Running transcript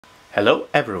Hello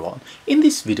everyone! In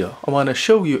this video I want to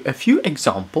show you a few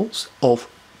examples of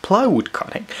plywood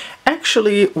cutting.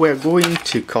 Actually we're going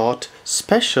to cut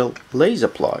special laser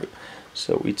ply.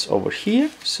 So it's over here,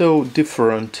 so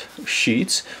different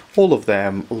sheets, all of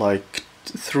them like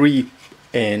 3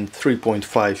 and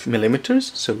 3.5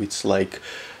 millimeters, so it's like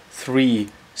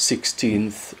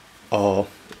 3/16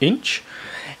 inch.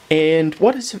 And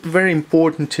what is very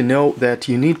important to know that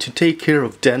you need to take care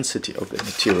of density of the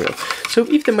material. So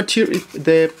if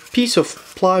the piece of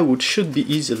plywood should be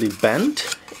easily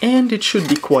bent and it should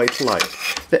be quite light.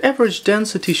 The average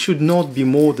density should not be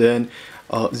more than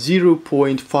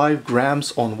 0.5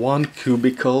 grams on 1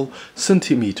 cubical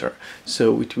centimeter.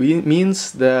 So it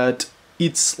means that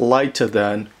it's lighter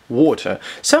than water.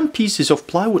 Some pieces of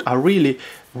plywood are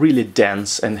really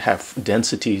dense and have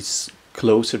densities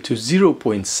closer to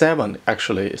 0.7,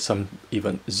 actually some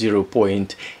even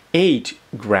 0.8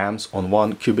 grams on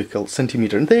 1 cubical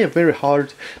centimeter, and they are very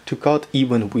hard to cut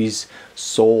even with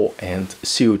SAW and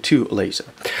CO2 laser.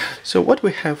 So what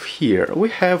we have here, we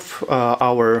have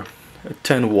our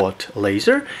 10-watt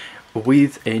laser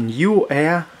with a new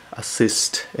air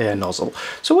assist nozzle.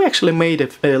 So we actually made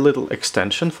a little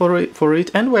extension for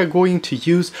it, and we're going to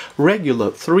use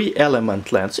regular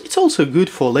 3-element lens. It's also good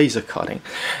for laser cutting.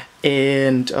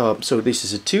 And so this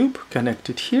is a tube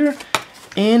connected here,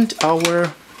 and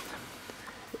our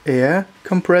air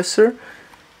compressor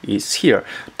is here.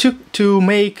 To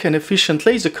make an efficient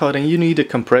laser cutting, you need a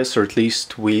compressor at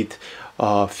least with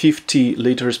 50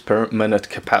 liters per minute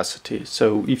capacity.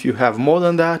 So if you have more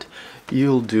than that,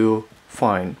 you'll do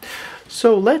fine.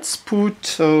 So let's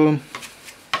put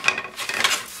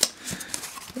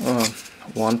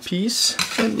one piece,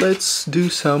 and let's do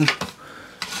some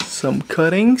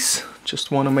cuttings.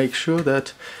 Just want to make sure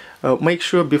that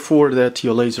before that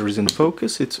your laser is in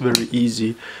focus. It's very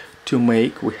easy to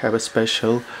make. We have a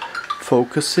special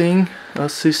focusing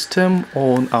system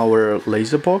on our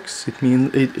laser box. It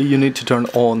means you need to turn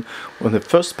on the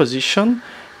first position,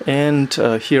 and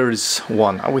here is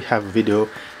one. We have a video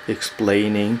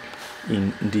explaining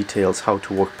in details how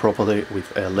to work properly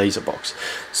with a laser box.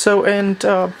 So, and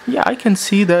yeah, I can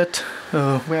see that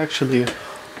we actually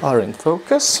are in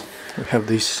focus. We have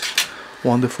this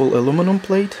wonderful aluminum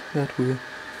plate that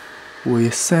we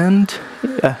sand,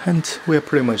 yeah, and we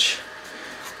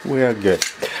are good.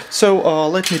 So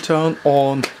let me turn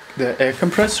on the air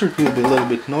compressor. It will be a little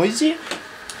bit noisy,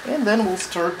 and then we'll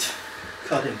start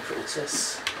cutting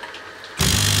process.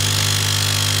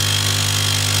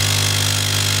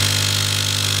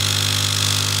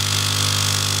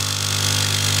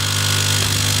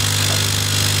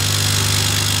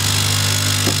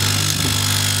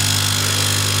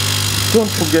 Don't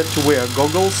forget to wear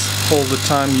goggles all the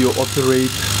time you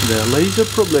operate the laser.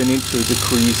 Probably need to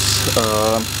decrease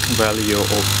value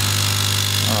of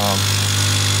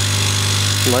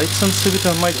light sensitivity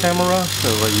on my camera, so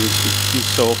I use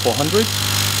ISO 400.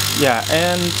 Yeah,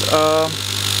 and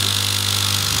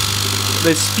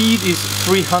the speed is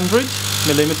 300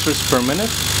 millimeters per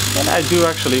minute, and I do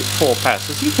actually 4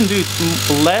 passes. You can do it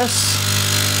less,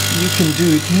 you can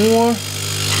do it more.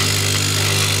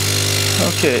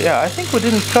 Okay, yeah, I think we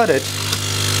didn't cut it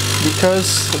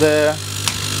because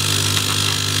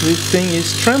this thing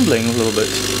is trembling a little bit.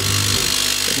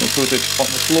 Let me put it on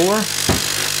the floor.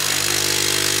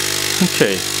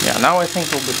 Okay, yeah, now I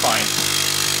think we'll be fine.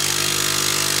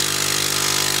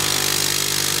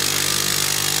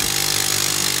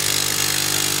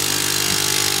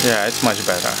 Yeah, it's much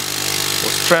better. It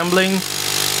was trembling,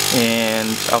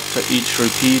 and after each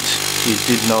repeat it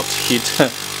did not hit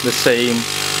the same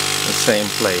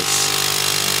place.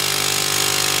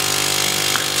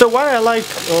 So what I like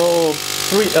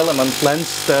 3-element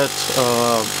lens, that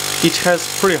it has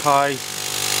pretty high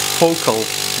focal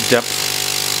depth,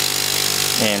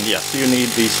 and yes, you need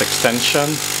this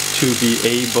extension to be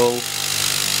able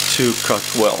to cut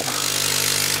well.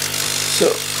 So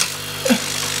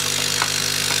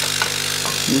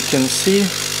you can see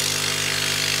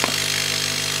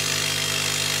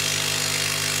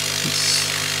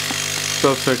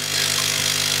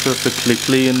perfectly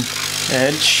clean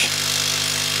edge.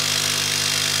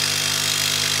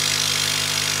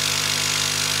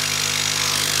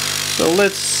 So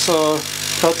let's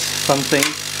cut something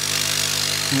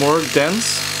more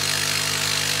dense.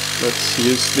 Let's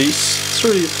use this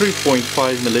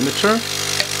 3.5 millimeter,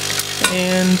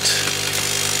 and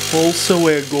also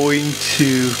we're going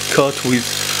to cut with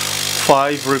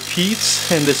 5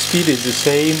 repeats, and the speed is the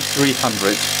same,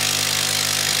 300.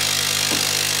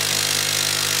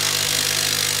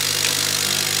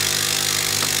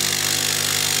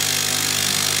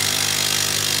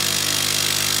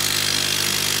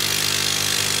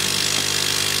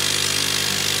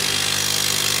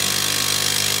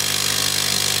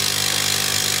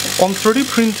 On 3D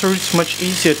printer it's much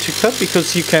easier to cut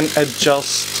because you can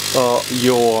adjust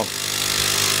your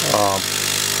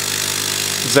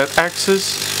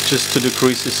Z-axis just to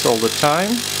decrease this all the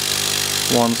time.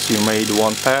 Once you made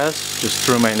one pass, just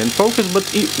remain in focus,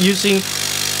 but using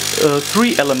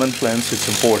 3-element lens is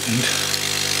important.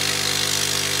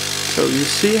 So you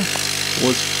see,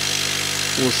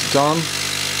 was done,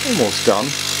 almost done,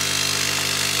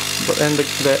 and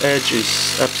the edge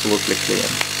is absolutely clean.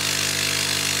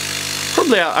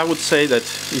 Probably I would say that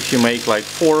if you make like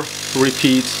 4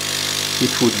 repeats,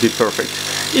 it would be perfect.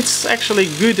 It's actually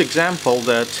a good example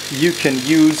that you can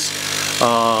use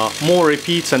more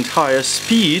repeats and higher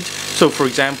speed. So for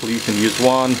example, you can use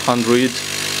 100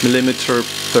 millimeter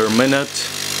per minute,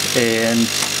 and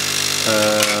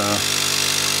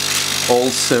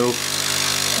also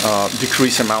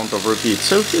decrease amount of repeats.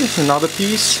 So here's another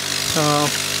piece.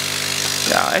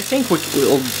 Yeah, I think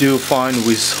we'll do fine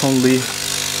with only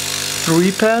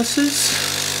 3 passes.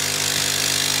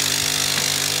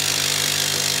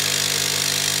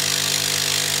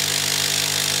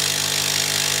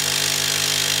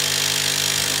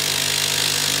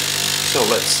 So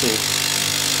let's see.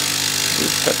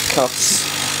 We've got cuts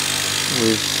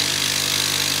with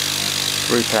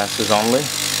 3 passes only.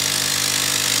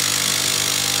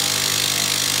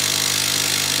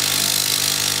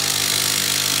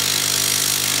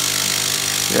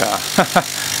 Yeah,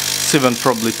 it's even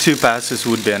probably 2 passes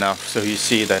would be enough. So you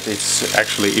see that it's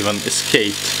actually even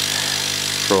escaped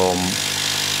from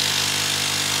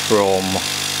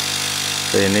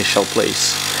the initial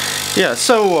place. Yeah,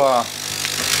 so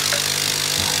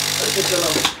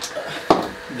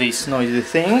this noisy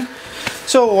thing.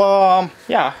 So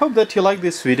yeah, I hope that you like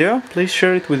this video. Please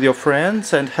share it with your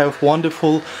friends and have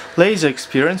wonderful laser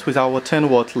experience with our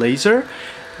 10-watt laser.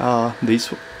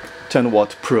 This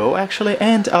 10-watt Pro actually,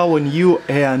 and our new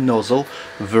air nozzle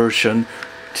version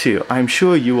 2. I'm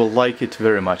sure you will like it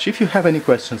very much. If you have any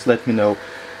questions, let me know.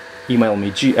 Email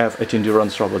me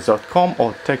gf@endurancerobots.com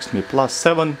or text me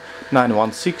 +7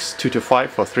 916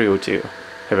 225 4302.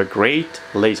 Have a great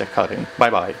laser cutting. Bye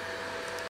bye.